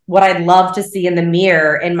like what I'd love to see in the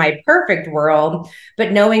mirror in my perfect world.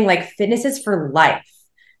 But knowing like fitness is for life.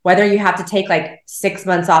 Whether you have to take like 6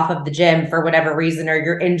 months off of the gym for whatever reason, or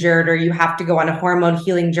you're injured, or you have to go on a hormone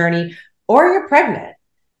healing journey, or you're pregnant.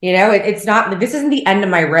 It's not, this isn't the end of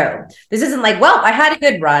my road. This isn't like, well, I had a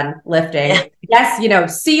good run lifting.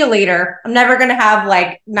 Yes, see you later. I'm never going to have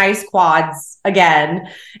like nice quads again.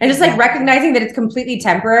 And just like recognizing that it's completely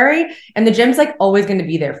temporary, and the gym's like always going to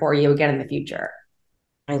be there for you again in the future.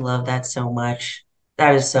 I love that so much.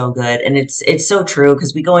 That is so good. And it's so true,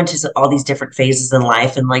 because we go into all these different phases in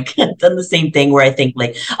life, and like I've done the same thing where I think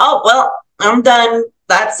like, oh, well, I'm done.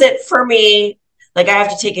 That's it for me. Like, I have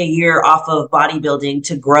to take a year off of bodybuilding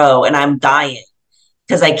to grow, and I'm dying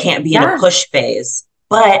because I can't be in a push phase.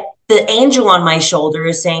 But the angel on my shoulder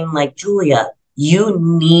is saying like, Julia, you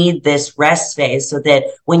need this rest phase so that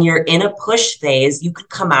when you're in a push phase, you can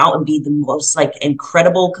come out and be the most like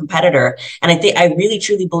incredible competitor. And I really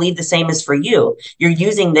truly believe the same is for you. You're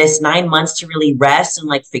using this 9 months to really rest and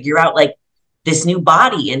like figure out like this new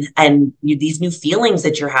body and these new feelings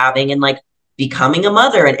that you're having, and like becoming a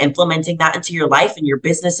mother and implementing that into your life and your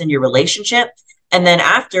business and your relationship. And then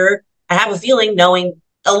after, I have a feeling, knowing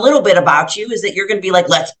a little bit about you, is that you're going to be like,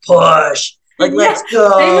 let's push, like, let's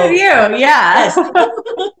go. Same with you. Yeah. Yes.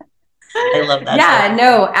 I love that. Yeah,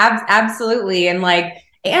 no, absolutely. And like,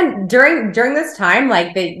 and during this time,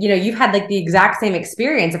 like you've had like the exact same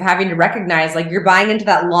experience of having to recognize, like, you're buying into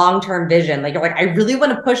that long-term vision. Like, you're like, I really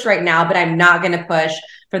want to push right now, but I'm not going to push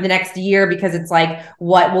for the next year, because it's like,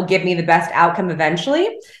 what will give me the best outcome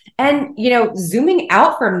eventually. And, zooming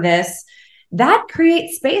out from this, that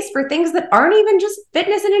creates space for things that aren't even just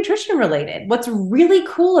fitness and nutrition related. What's really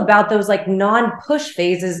cool about those like non-push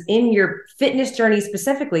phases in your fitness journey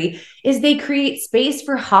specifically is they create space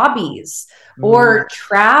for hobbies or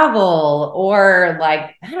travel, or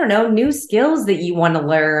like, I don't know, new skills that you want to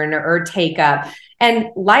learn or take up. And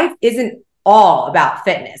life isn't all about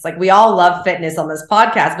fitness. Like, we all love fitness on this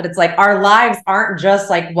podcast, but it's like our lives aren't just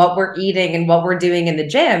like what we're eating and what we're doing in the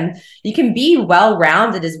gym. You can be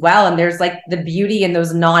well-rounded as well. And there's like the beauty in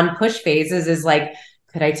those non-push phases is like,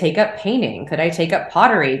 could I take up painting? Could I take up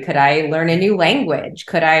pottery? Could I learn a new language?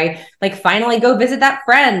 Could I like finally go visit that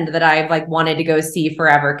friend that I've like wanted to go see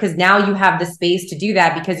forever? Because now you have the space to do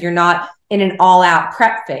that, because you're not in an all-out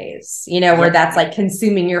prep phase, where that's like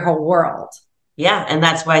consuming your whole world. Yeah. And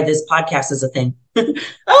that's why this podcast is a thing.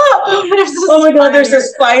 Oh my God, there's a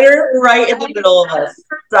spider right in the middle of us.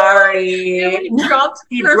 Sorry. And he dropped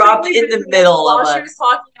He dropped in the middle of while she us. was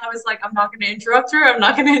talking. I was like, I'm not going to interrupt her. I'm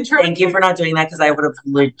not going to interrupt Thank you for not doing that because I would have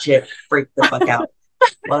legit freaked the fuck out.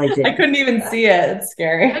 Well, I did. I couldn't even see it. It's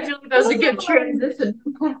scary. I feel like that was a good transition.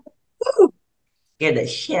 Scared the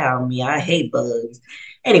shit out of me. I hate bugs.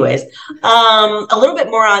 Anyways, a little bit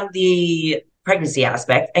more on the pregnancy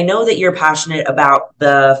aspect. I know that you're passionate about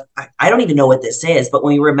I don't even know what this is, but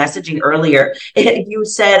when we were messaging earlier, you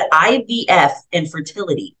said IVF and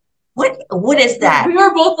fertility. What is that? We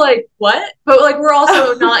were both like, what? But like, we're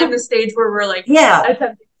also not in the stage where we're like, Yeah.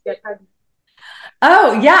 attempting to get pregnant.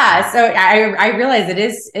 Oh yeah. So I realize it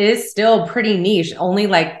is still pretty niche. Only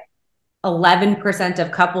like 11%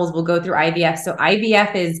 of couples will go through IVF. So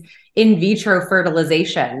IVF is in vitro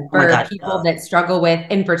fertilization for people that struggle with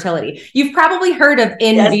infertility. You've probably heard of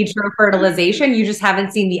in vitro fertilization. You just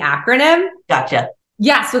haven't seen the acronym. Gotcha.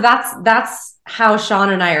 Yeah. So that's how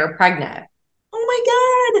Sean and I are pregnant.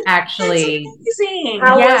 Oh my God. Actually. That's amazing.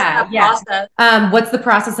 How was that process? What's the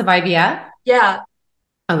process of IVF? Yeah.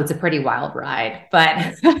 Oh, it's a pretty wild ride,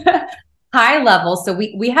 but high level. So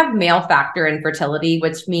we have male factor infertility,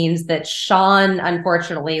 which means that Sean,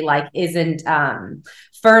 unfortunately, like isn't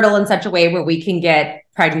fertile in such a way where we can get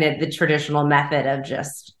pregnant the traditional method of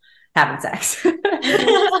just having sex.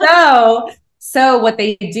 So what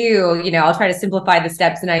they do, I'll try to simplify the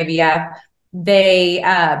steps in IVF. They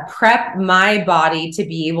prep my body to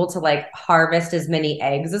be able to like harvest as many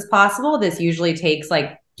eggs as possible. This usually takes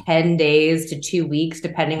like 10 days to 2 weeks,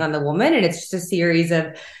 depending on the woman. And it's just a series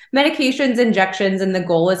of medications, injections, and the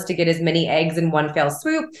goal is to get as many eggs in one fell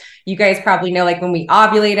swoop. You guys probably know, like when we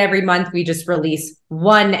ovulate every month, we just release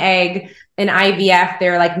one egg. In IVF,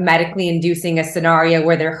 they're like medically inducing a scenario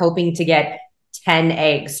where they're hoping to get 10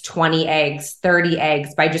 eggs, 20 eggs, 30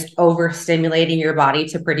 eggs by just overstimulating your body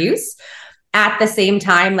to produce. At the same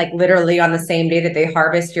time, like literally on the same day that they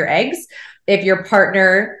harvest your eggs, if your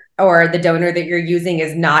partner or the donor that you're using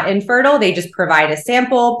is not infertile, they just provide a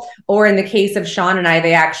sample. Or in the case of Sean and I,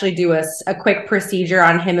 they actually do a quick procedure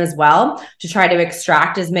on him as well to try to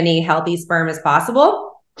extract as many healthy sperm as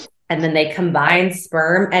possible. And then they combine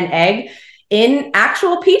sperm and egg in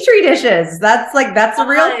actual petri dishes. That's a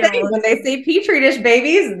real thing. When they say petri dish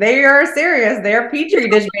babies, they are serious. They're petri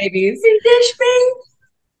dish babies. Petri dish babies.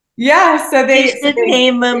 Yeah, so they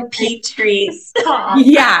name them Petries.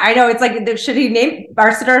 Yeah, I know. It's like,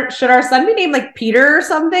 should our son be named like Peter or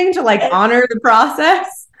something to like honor the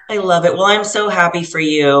process? I love it. Well, I'm so happy for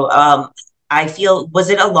you. Was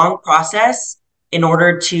it a long process in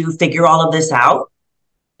order to figure all of this out?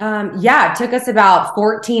 Yeah, it took us about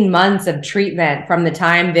 14 months of treatment from the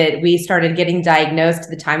time that we started getting diagnosed to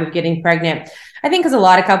the time of getting pregnant. I think because a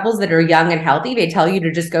lot of couples that are young and healthy, they tell you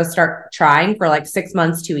to just go start trying for like 6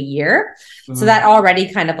 months to a year. Mm-hmm. So that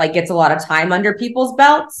already kind of like gets a lot of time under people's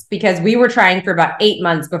belts, because we were trying for about 8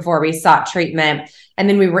 months before we sought treatment. And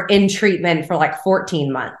then we were in treatment for like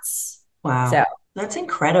 14 months. Wow. So that's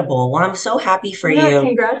incredible. Well, I'm so happy for you.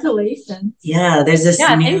 Congratulations. Yeah, there's this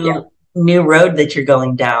new road that you're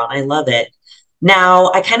going down. I love it.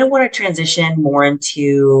 Now, I kind of want to transition more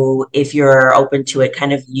into, if you're open to it,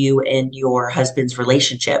 kind of you and your husband's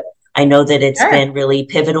relationship. I know that it's been really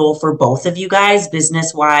pivotal for both of you guys,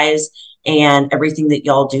 business-wise, and everything that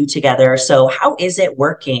y'all do together. So how is it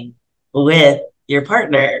working with your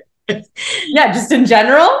partner? Yeah, just in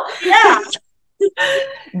general? Yeah.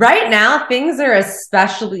 Right now, things are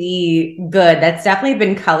especially good. That's definitely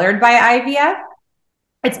been colored by IVF.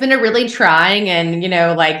 It's been a really trying and,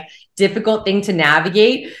 difficult thing to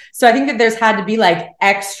navigate. So I think that there's had to be like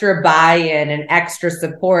extra buy-in and extra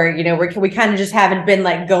support, we kind of just haven't been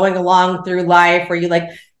like going along through life where you like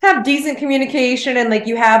have decent communication and like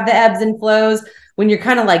you have the ebbs and flows. When you're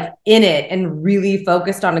kind of like in it and really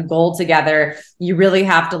focused on a goal together, you really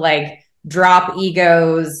have to like drop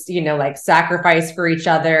egos, like sacrifice for each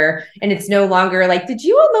other. And it's no longer like, did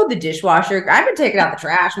you unload the dishwasher? I've been taking out the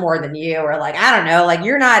trash more than you, or like, I don't know, like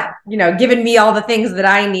you're not, giving me all the things that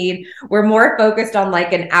I need. We're more focused on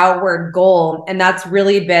like an outward goal. And that's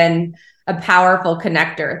really been a powerful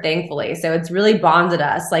connector, thankfully. So it's really bonded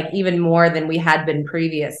us like even more than we had been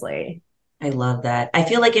previously. I love that. I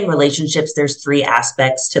feel like in relationships, there's 3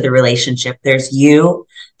 aspects to the relationship. There's you,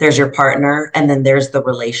 there's your partner, and then there's the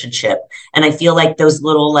relationship. And I feel like those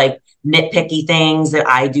little like nitpicky things that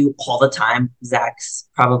I do all the time, Zach's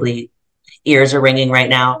probably ears are ringing right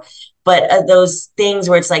now, but those things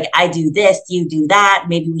where it's like, I do this, you do that,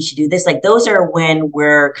 maybe we should do this. Like those are when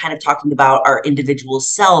we're kind of talking about our individual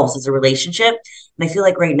selves as a relationship. And I feel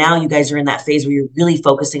like right now you guys are in that phase where you're really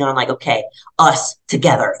focusing on like, okay, us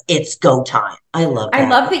together, it's go time. I love I that.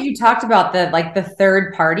 love that you talked about the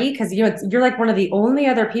third party, because you're like one of the only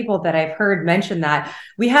other people that I've heard mention that.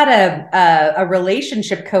 We had a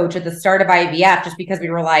relationship coach at the start of IVF, just because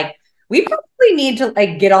we were like, we probably need to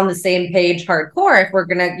like get on the same page hardcore if we're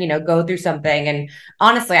gonna, go through something. And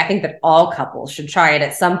honestly, I think that all couples should try it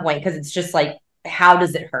at some point, because it's just like, how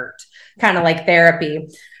does it hurt? Kind of like therapy.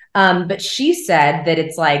 But she said that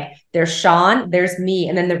it's like there's Sean, there's me,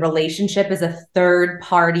 and then the relationship is a third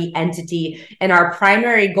party entity. And our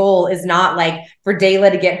primary goal is not like for Dala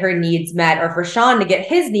to get her needs met or for Sean to get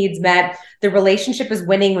his needs met. The relationship is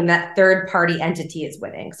winning when that third party entity is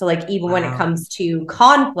winning. So like even when it comes to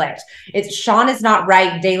conflict, it's Sean is not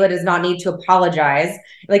right. Dala does not need to apologize.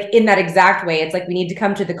 Like in that exact way, it's like we need to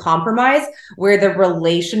come to the compromise where the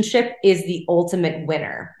relationship is the ultimate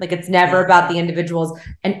winner. Like it's never about the individuals.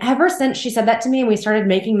 And ever since she said that to me and we started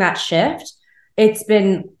making that shift, it's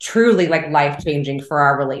been truly like life-changing for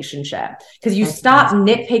our relationship, because you stop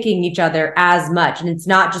nitpicking each other as much. And it's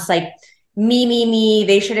not just like me,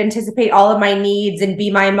 they should anticipate all of my needs and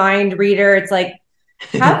be my mind reader. It's like,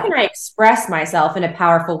 how can I express myself in a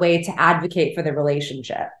powerful way to advocate for the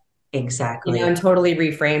relationship? Exactly. And totally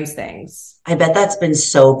reframes things. I bet that's been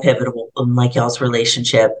so pivotal in like y'all's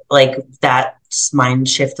relationship. Like that mind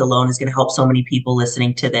shift alone is going to help so many people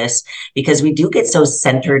listening to this, because we do get so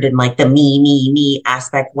centered in like the me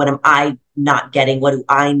aspect. What am I not getting? What do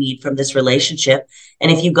I need from this relationship? And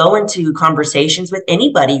if you go into conversations with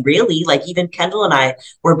anybody, really, like even Kendall and I,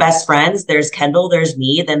 we're best friends. There's Kendall, there's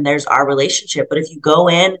me, then there's our relationship. But if you go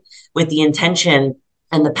in with the intention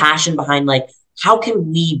and the passion behind like, how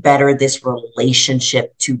can we better this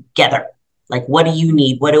relationship together? Like, what do you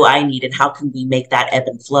need? What do I need? And how can we make that ebb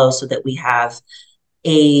and flow so that we have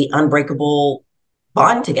a unbreakable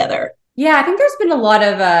bond together? Yeah, I think there's been a lot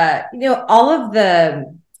of, all of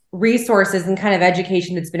the resources and kind of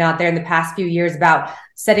education that's been out there in the past few years about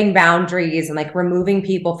setting boundaries and like removing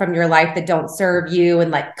people from your life that don't serve you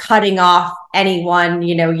and like cutting off anyone,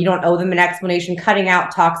 you don't owe them an explanation, cutting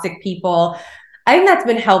out toxic people. I think that's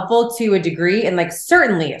been helpful to a degree. And like,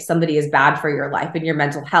 certainly if somebody is bad for your life and your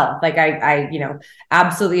mental health, like I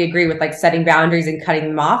absolutely agree with like setting boundaries and cutting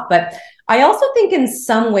them off. But I also think in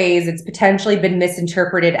some ways it's potentially been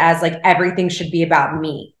misinterpreted as like everything should be about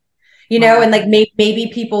me, and like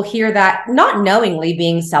maybe people hear that not knowingly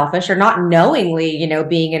being selfish or not knowingly,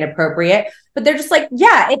 being inappropriate, but they're just like,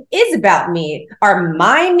 yeah, it is about me. Are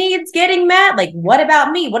my needs getting met? Like, what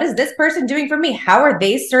about me? What is this person doing for me? How are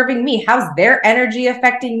they serving me? How's their energy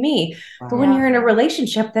affecting me? But when you're in a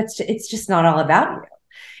relationship, it's just not all about you.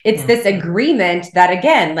 It's this agreement that,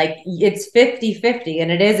 again, like it's 50-50 and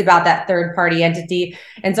it is about that third party entity.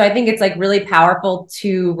 And so I think it's like really powerful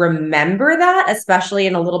to remember that, especially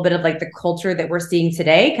in a little bit of like the culture that we're seeing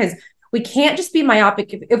today, because we can't just be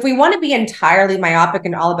myopic. If we want to be entirely myopic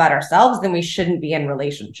and all about ourselves, then we shouldn't be in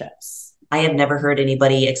relationships. I have never heard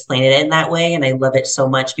anybody explain it in that way. And I love it so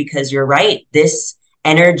much, because you're right. This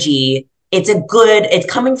energy,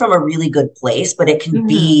 it's coming from a really good place, but it can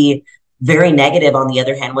be very negative on the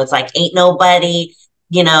other hand, where it's like, ain't nobody,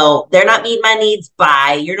 they're not meeting my needs,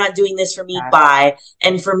 bye. You're not doing this for me, bye.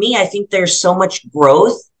 And for me, I think there's so much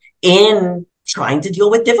growth in trying to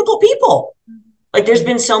deal with difficult people. Like there's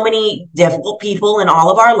been so many difficult people in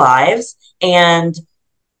all of our lives, and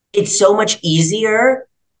it's so much easier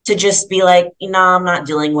to just be like, nah, I'm not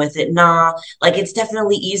dealing with it. Nah, like it's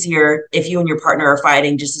definitely easier if you and your partner are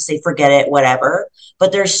fighting just to say, forget it, whatever.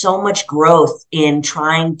 But there's so much growth in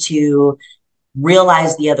trying to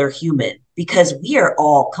realize the other human, because we are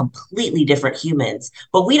all completely different humans,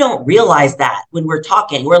 but we don't realize that when we're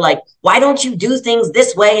talking. We're like, why don't you do things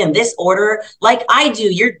this way in this order like I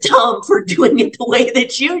do? You're dumb for doing it the way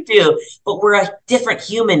that you do. But we're a different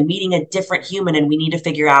human meeting a different human, and we need to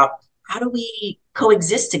figure out, how do we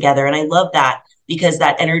coexist together? And I love that, because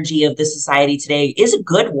that energy of the society today is a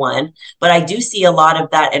good one, but I do see a lot of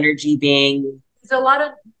that energy being... There's a lot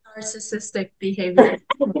of narcissistic behavior.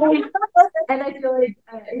 And I feel like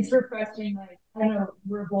it's refreshing. Like, I know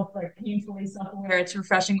we're both like painfully self-aware. It's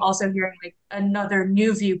refreshing also hearing like another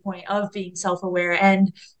new viewpoint of being self-aware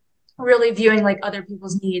and really viewing like other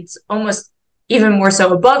people's needs almost even more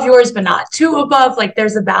so above yours, but not too above. Like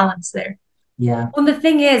there's a balance there. Yeah. Well, the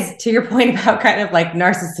thing is, to your point about kind of like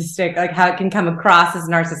narcissistic, like how it can come across as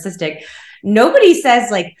narcissistic, nobody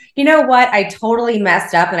says like, you know what, I totally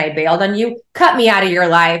messed up and I bailed on you. Cut me out of your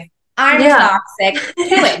life. I'm toxic.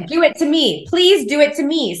 Do it to me. Please do it to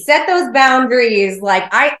me. Set those boundaries. Like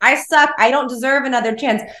I suck. I don't deserve another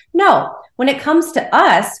chance. No, when it comes to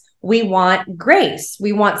us, We want grace.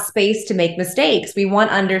 We want space to make mistakes. We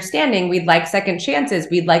want understanding. We'd like second chances.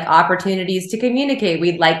 We'd like opportunities to communicate.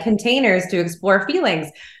 We'd like containers to explore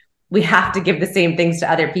feelings. We have to give the same things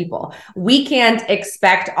to other people. We can't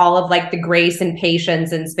expect all of like the grace and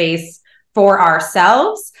patience and space for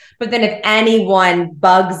ourselves. But then if anyone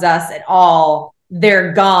bugs us at all,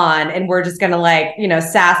 they're gone. And we're just going to like,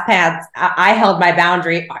 sass pants. I held my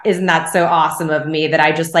boundary. Isn't that so awesome of me that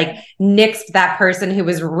I just like nixed that person who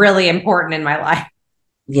was really important in my life?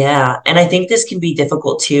 Yeah. And I think this can be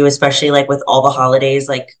difficult too, especially like with all the holidays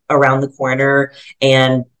like around the corner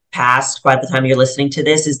and past by the time you're listening to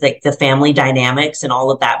this, is like the family dynamics and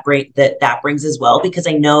all of that that brings as well, because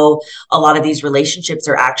I know a lot of these relationships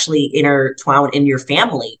are actually intertwined in your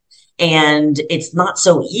family. And it's not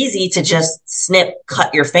so easy to just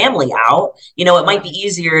cut your family out. It might be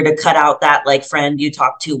easier to cut out that like friend you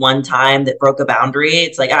talked to one time that broke a boundary.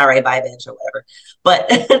 It's like, all right, bye, bitch, or whatever. But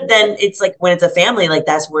then it's like when it's a family, like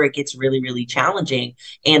that's where it gets really, really challenging.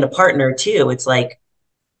 And a partner too. It's like,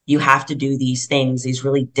 you have to do these things, these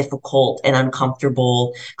really difficult and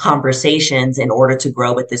uncomfortable conversations in order to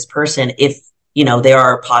grow with this person if, they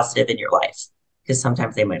are positive in your life. Because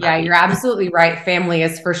sometimes they might not be. You're absolutely right. Family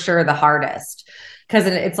is for sure the hardest, because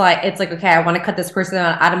it's like, okay, I want to cut this person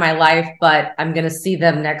out of my life, but I'm going to see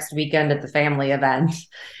them next weekend at the family event.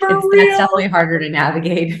 That's definitely harder to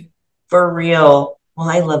navigate. For real. Well,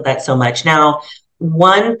 I love that so much. Now,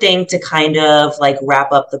 one thing to kind of like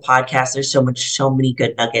wrap up the podcast, there's so many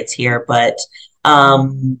good nuggets here, but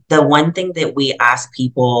the one thing that we ask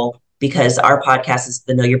people, because our podcast is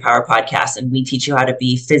the Know Your Power podcast, and we teach you how to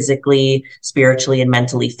be physically, spiritually, and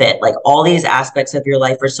mentally fit. Like all these aspects of your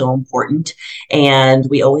life are so important. And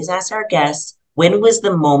we always ask our guests, when was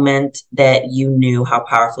the moment that you knew how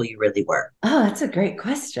powerful you really were? Oh, that's a great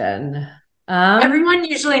question. Everyone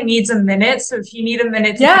usually needs a minute. So if you need a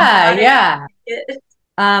minute to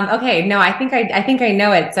okay. No, I think I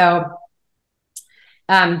know it. So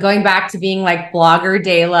going back to being like blogger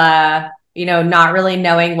Dala, not really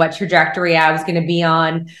knowing what trajectory I was going to be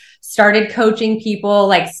on, started coaching people,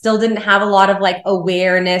 like still didn't have a lot of like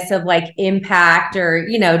awareness of like impact or,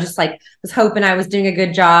 just like was hoping I was doing a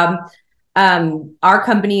good job. Our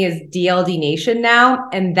company is DLD Nation now.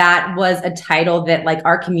 And that was a title that like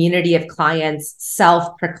our community of clients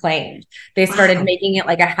self-proclaimed. They started making it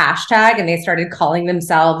like a hashtag, and they started calling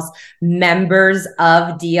themselves members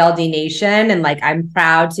of DLD Nation. And like, I'm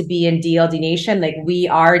proud to be in DLD Nation. Like we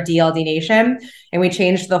are DLD Nation. And we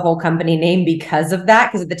changed the whole company name because of that.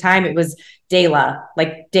 Because at the time it was Dala,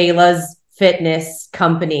 like Dala's fitness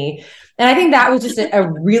company. And I think that was just a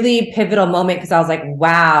really pivotal moment, because I was like,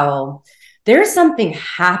 wow, there's something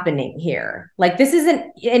happening here. Like, this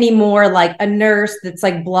isn't anymore like a nurse that's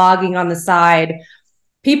like blogging on the side.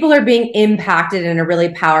 People are being impacted in a really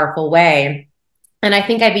powerful way. And I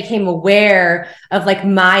think I became aware of like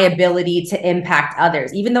my ability to impact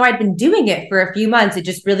others. Even though I'd been doing it for a few months, it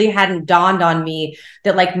just really hadn't dawned on me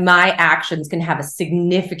that like my actions can have a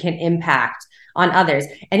significant impact on others.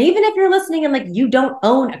 And even if you're listening and like you don't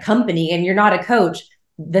own a company and you're not a coach,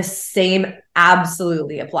 the same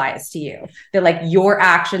absolutely applies to you. That like your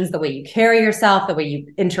actions, the way you carry yourself, the way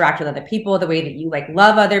you interact with other people, the way that you like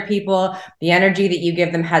love other people, the energy that you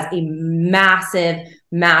give them has a massive,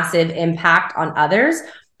 massive impact on others.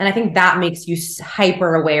 And I think that makes you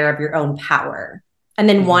hyper aware of your own power, and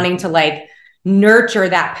then wanting to like nurture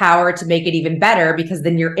that power to make it even better, because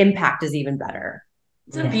then your impact is even better.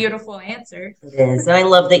 It's a beautiful answer. It is. And I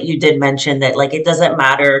love that you did mention that, like, it doesn't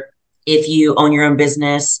matter if you own your own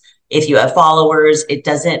business, if you have followers,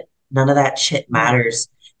 none of that shit matters,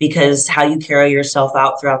 because how you carry yourself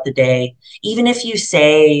out throughout the day, even if you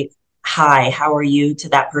say, hi, how are you to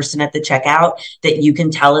that person at the checkout that you can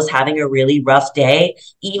tell is having a really rough day,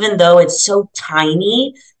 even though it's so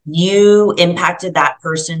tiny, you impacted that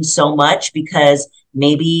person so much, because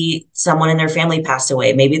maybe someone in their family passed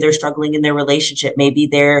away. Maybe they're struggling in their relationship. Maybe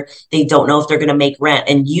they don't know if they're going to make rent,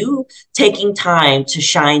 and you taking time to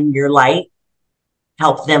shine your light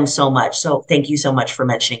helped them so much. So thank you so much for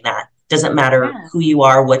mentioning that. Doesn't matter who you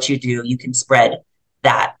are, what you do, you can spread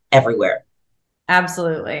that everywhere.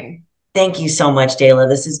 Absolutely. Thank you so much, Dala.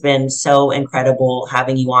 This has been so incredible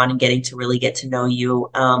having you on and getting to really get to know you.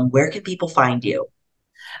 Where can people find you?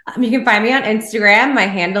 You can find me on Instagram. My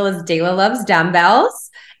handle is Dala Loves Dumbbells.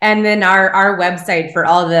 And then our website for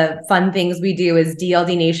all the fun things we do is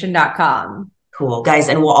dldnation.com. Cool, guys.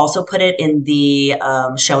 And we'll also put it in the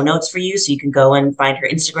show notes for you, so you can go and find her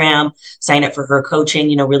Instagram, sign up for her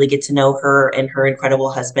coaching, really get to know her and her incredible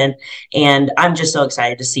husband. And I'm just so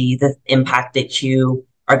excited to see the impact that you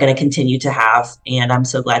are going to continue to have. And I'm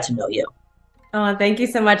so glad to know you. Oh, thank you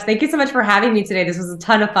so much. Thank you so much for having me today. This was a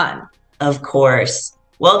ton of fun. Of course.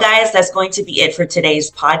 Well, guys, that's going to be it for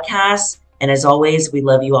today's podcast. And as always, we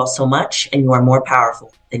love you all so much, and you are more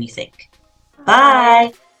powerful than you think.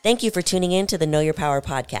 Bye. Thank you for tuning in to the Know Your Power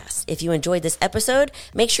podcast. If you enjoyed this episode,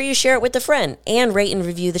 make sure you share it with a friend and rate and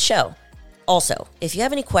review the show. Also, if you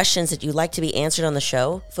have any questions that you'd like to be answered on the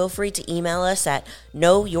show, feel free to email us at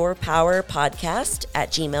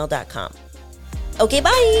knowyourpowerpodcast@gmail.com. Okay,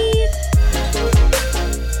 bye.